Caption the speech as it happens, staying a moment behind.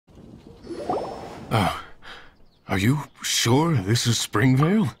Are you sure this is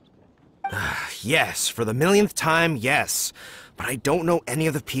Springvale? Yes, for the millionth time, yes. But I don't know any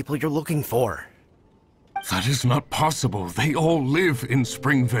of the people you're looking for. That is not possible. They all live in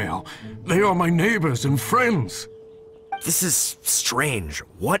Springvale. They are my neighbors and friends. This is strange.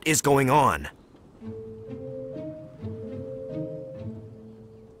 What is going on?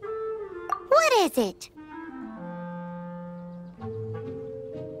 What is it?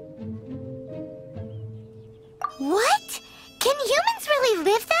 What? Can humans really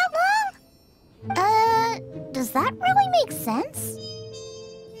live that long? Does that really make sense?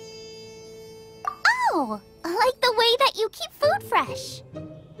 Oh, like the way that you keep food fresh.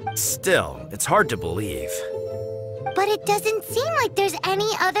 Still, it's hard to believe. But it doesn't seem like there's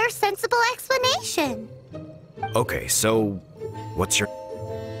any other sensible explanation. Okay, so what's your...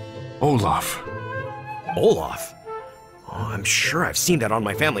 Olaf. Olaf? Oh, I'm sure I've seen that on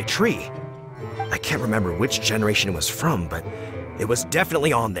my family tree. I can't remember which generation it was from, but it was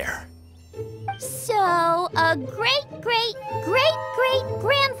definitely on there. So, a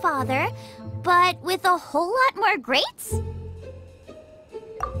great-great-great-great-grandfather, but with a whole lot more greats?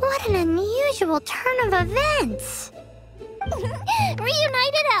 What an unusual turn of events!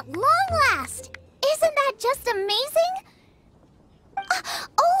 Reunited at long last! Isn't that just amazing?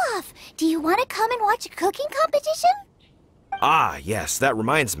 Olaf, do you want to come and watch a cooking competition? Ah, yes, that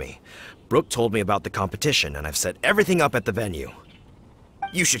reminds me. Brooke told me about the competition, and I've set everything up at the venue.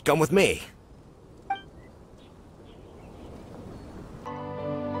 You should come with me.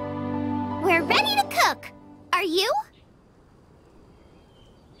 We're ready to cook! Are you?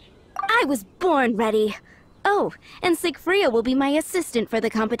 I was born ready. Oh, and Sigfria will be my assistant for the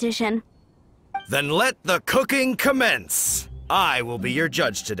competition. Then let the cooking commence! I will be your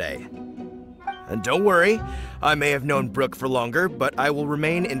judge today. And don't worry, I may have known Brooke for longer, but I will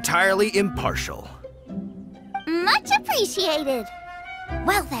remain entirely impartial. Much appreciated!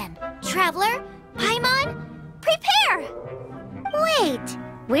 Well then, Traveler, Paimon, prepare! Wait,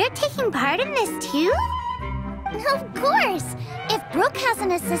 we're taking part in this too? Of course! If Brooke has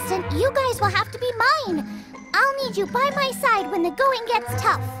an assistant, you guys will have to be mine. I'll need you by my side when the going gets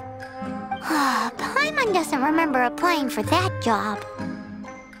tough. Paimon doesn't remember applying for that job.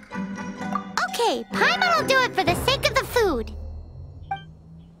 Okay, Paimon will do it for the sake of the food.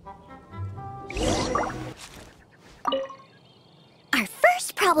 Our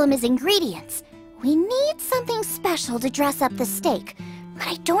first problem is ingredients. We need something special to dress up the steak, but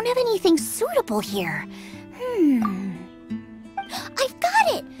I don't have anything suitable here. I've got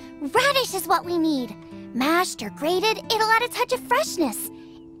it! Radish is what we need. Mashed or grated, it'll add a touch of freshness.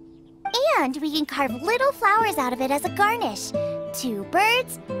 And we can carve little flowers out of it as a garnish. 2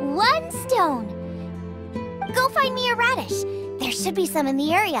 birds, 1 stone. Go find me a radish. There should be some in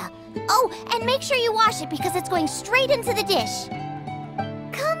the area. Oh, and make sure you wash it because it's going straight into the dish.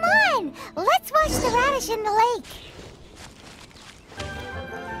 Come on, let's wash the radish in the lake.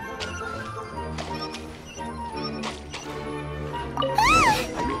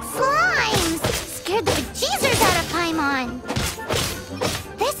 Slimes! Scared the bejesus out of Paimon.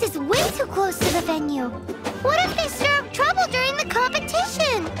 This is way too close to the venue. What if they stir up trouble during the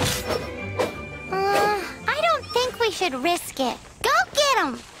competition? I don't think we should risk it. Go get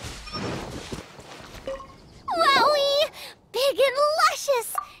them! Wowie! Big and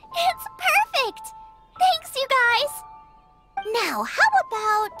luscious! It's perfect! Thanks, you guys! Now, how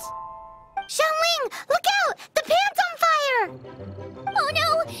about... Xiangling, look out! The pan's on fire! Oh no!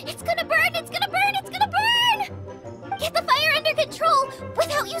 It's gonna burn! It's gonna burn! It's gonna burn! Get the fire under control!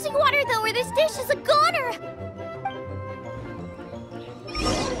 Without using water, though, or this dish is a goner!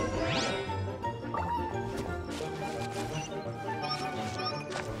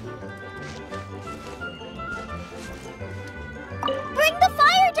 Bring the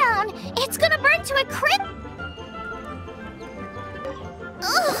fire down! It's gonna burn to a crisp...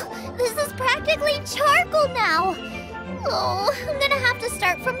 Ugh! This is practically charcoal now! Oh, I'm gonna have to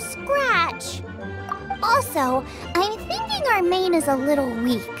start from scratch. Also, I'm thinking our main is a little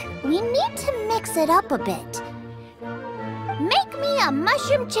weak. We need to mix it up a bit. Make me a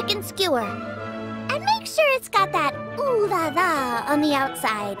mushroom chicken skewer. And make sure it's got that ooh la la on the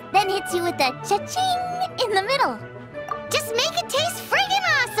outside. Then hits you with the cha-ching in the middle. Just make it taste friggin'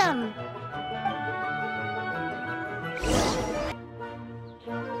 awesome!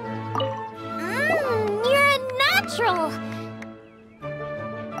 You're a natural!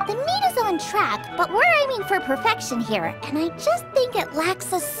 The meat is on track, but we're aiming for perfection here, and I just think it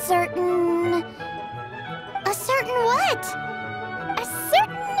lacks a certain... A certain what? A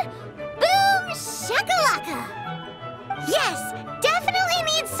certain... boom shakalaka! Yes, definitely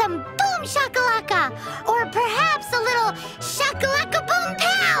needs some boom shakalaka!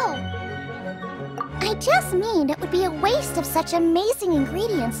 would be a waste of such amazing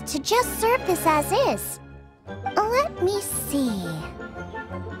ingredients to just serve this as is. Let me see.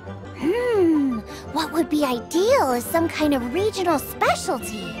 What would be ideal is some kind of regional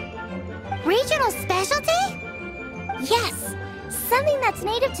specialty. Regional specialty? Yes, something that's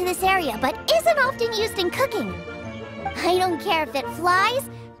native to this area but isn't often used in cooking. I don't care if it flies,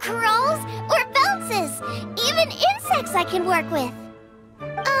 crawls, or bounces. Even insects I can work with.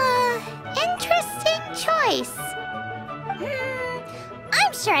 Interesting choice.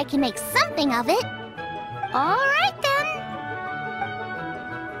 I'm sure I can make something of it. All right then.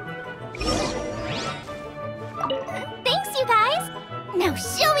 Thanks, you guys. Now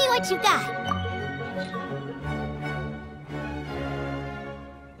show me what you got.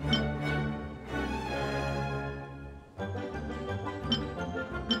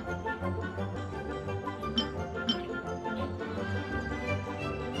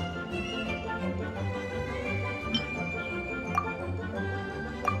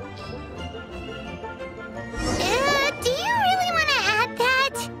 Do you really want to add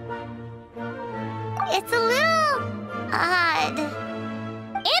that? It's a little odd.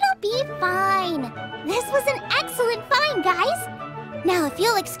 It'll be fine. This was an excellent find, guys. Now, if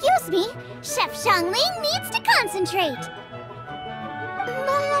you'll excuse me, Chef Xiangling needs to concentrate.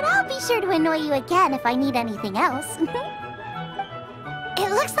 But I'll be sure to annoy you again if I need anything else. It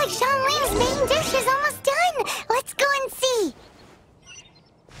looks like Xiangling's main dish is almost done. Let's go and see.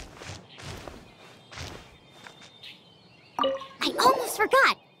 I almost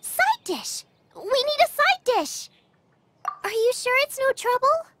forgot. Side dish. We need a side dish. Are you sure it's no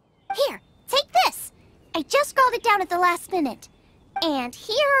trouble? Here, take this. I just scrawled it down at the last minute. And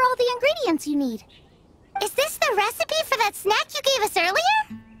here are all the ingredients you need. Is this the recipe for that snack you gave us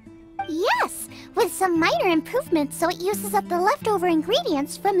earlier? Yes, with some minor improvements so it uses up the leftover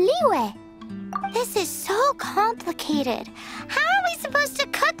ingredients from Liyue. This is so complicated. How are we supposed to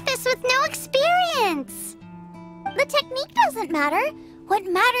cook this with no experience? The technique doesn't matter. What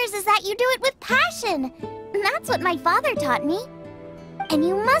matters is that you do it with passion. That's what my father taught me. And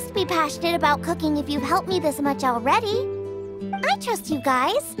you must be passionate about cooking if you've helped me this much already. I trust you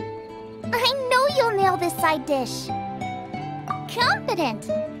guys. I know you'll nail this side dish. Confident.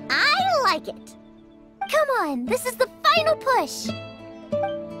 I like it. Come on, this is the final push.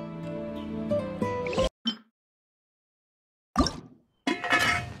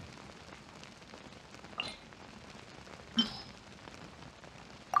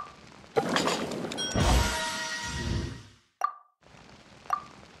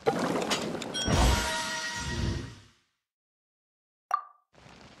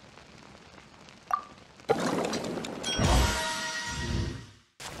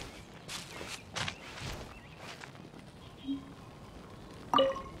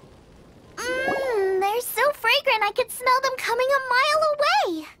 They're so fragrant I could smell them coming a mile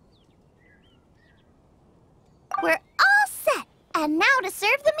away. We're all set, and now to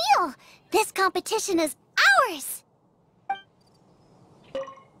serve the meal. This competition is ours.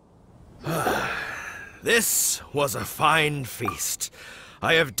 This was a fine feast.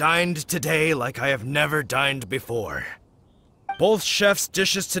 I have dined today like I have never dined before. Both chefs'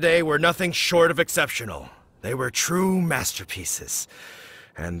 dishes today were nothing short of exceptional. They were true masterpieces.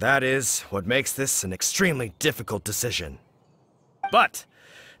 And that is what makes this an extremely difficult decision. But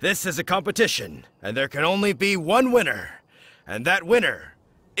this is a competition, and there can only be one winner. And that winner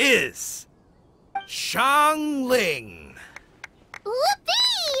is Xiangling.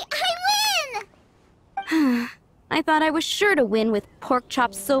 Whoopee! I win! I thought I was sure to win with pork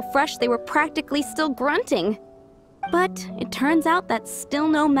chops so fresh they were practically still grunting. But it turns out that's still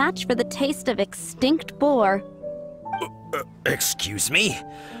no match for the taste of extinct boar. Excuse me?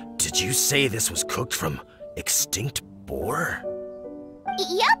 Did you say this was cooked from extinct boar?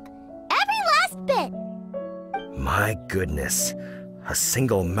 Yep, every last bit. My goodness. A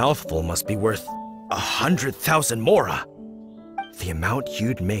single mouthful must be worth 100,000 mora. The amount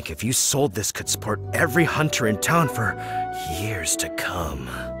you'd make if you sold this could support every hunter in town for years to come.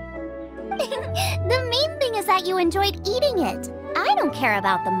 The main thing is that you enjoyed eating it. I don't care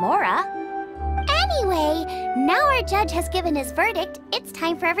about the mora. Anyway, now our judge has given his verdict, it's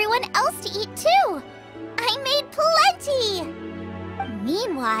time for everyone else to eat too. I made plenty!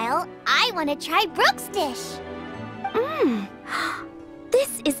 Meanwhile, I want to try Brooke's dish.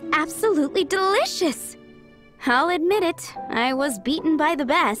 This is absolutely delicious. I'll admit it, I was beaten by the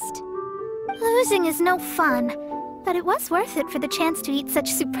best. Losing is no fun, but it was worth it for the chance to eat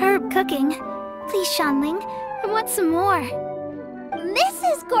such superb cooking. Please, Xiangling, I want some more. This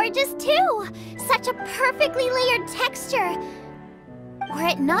is gorgeous too! Such a perfectly layered texture. Were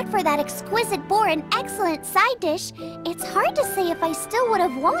it not for that exquisite boar and excellent side dish, it's hard to say if I still would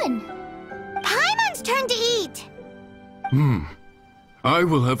have won. Paimon's turn to eat! I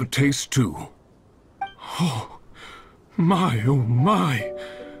will have a taste too. Oh my.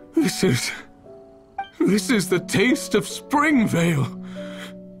 This is the taste of Springvale.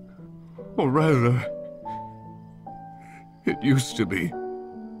 Or rather, it used to be.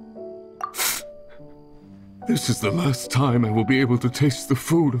 This is the last time I will be able to taste the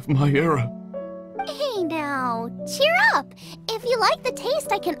food of my era. Hey now, cheer up! If you like the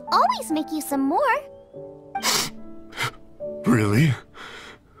taste, I can always make you some more. Really?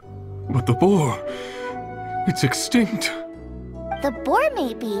 But the boar, it's extinct. The boar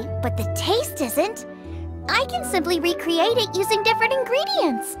may be, but the taste isn't. I can simply recreate it using different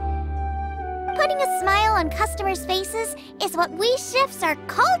ingredients. Putting a smile on customers' faces is what we chefs are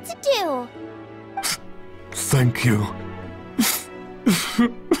called to do. Thank you.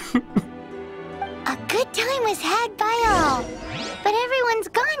 A good time was had by all. But everyone's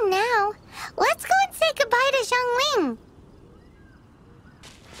gone now. Let's go and say goodbye to Xiangling.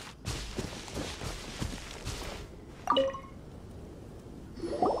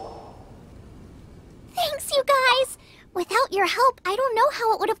 Thanks, you guys. Without your help, I don't know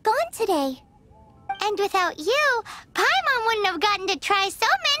how it would have gone today. And without you, Paimon wouldn't have gotten to try so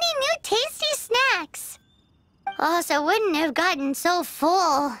many new tasty snacks. Also wouldn't have gotten so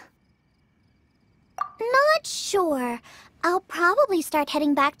full. Not sure. I'll probably start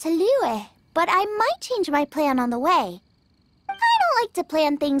heading back to Liyue, but I might change my plan on the way. I don't like to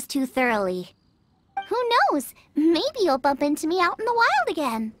plan things too thoroughly. Who knows? Maybe you'll bump into me out in the wild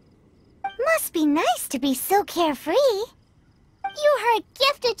again. Must be nice to be so carefree. You are a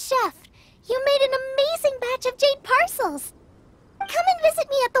gifted chef. You made an amazing batch of jade parcels. Come and visit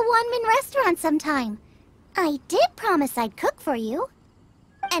me at the Wanmin restaurant sometime. I did promise I'd cook for you.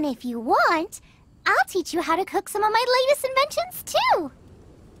 And if you want, I'll teach you how to cook some of my latest inventions too.